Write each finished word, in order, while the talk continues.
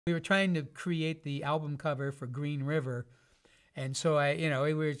We were trying to create the album cover for Green River, and so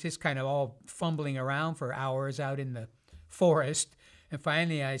we were just kind of all fumbling around for hours out in the forest. And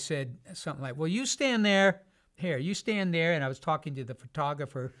finally I said something like, well, you stand there. Here, you stand there. And I was talking to the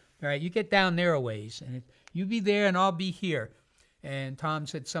photographer. All right, you get down there a ways. And you be there and I'll be here. And Tom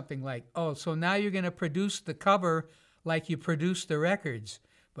said something like, oh, so now you're going to produce the cover like you produced the records.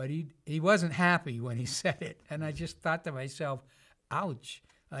 But he wasn't happy when he said it. And I just thought to myself, ouch.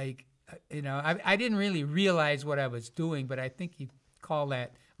 Like, I didn't really realize what I was doing, but I think you'd call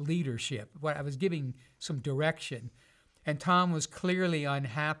that leadership. What I was giving some direction. And Tom was clearly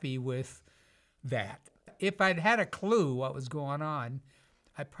unhappy with that. If I'd had a clue what was going on,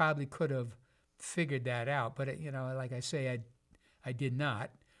 I probably could have figured that out. But, like I say, I did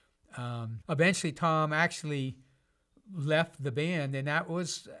not. Eventually, Tom actually left the band, and that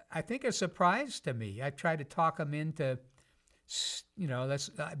was, I think, a surprise to me. I tried to talk him into,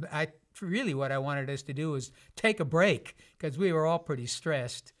 really what I wanted us to do was take a break because we were all pretty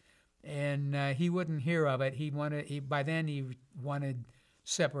stressed. And he wouldn't hear of it. By then he wanted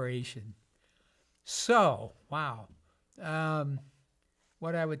separation. So, wow.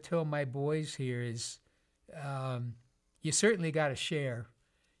 What I would tell my boys here is, you certainly got to share,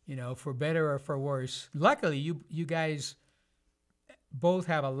 for better or for worse. Luckily, you guys both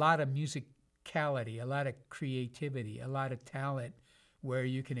have a lot of musicality, a lot of creativity, a lot of talent where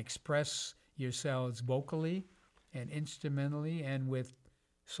you can express yourselves vocally and instrumentally and with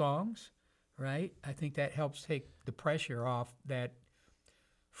songs, right? I think that helps take the pressure off that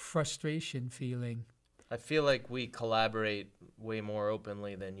frustration feeling. I feel like we collaborate way more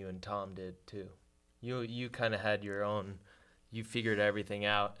openly than you and Tom did too. You kind of had your own, you figured everything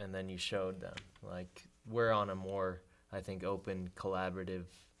out and then you showed them. Like, we're on a more, I think, open, collaborative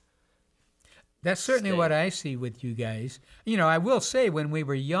That's certainly state. what I see with you guys. I will say when we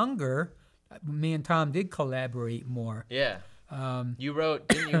were younger, me and Tom did collaborate more. Yeah. Didn't you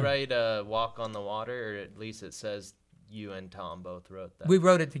write Walk on the Water, or at least it says you and Tom both wrote that? We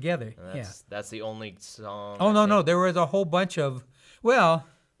wrote it together, That's the only song. Oh, no, there was a whole bunch of, well,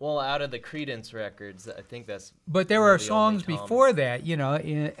 out of the Creedence records, I think that's... But there were songs before that,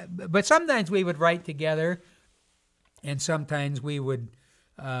 but sometimes we would write together, and sometimes we would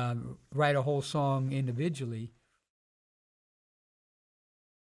write a whole song individually.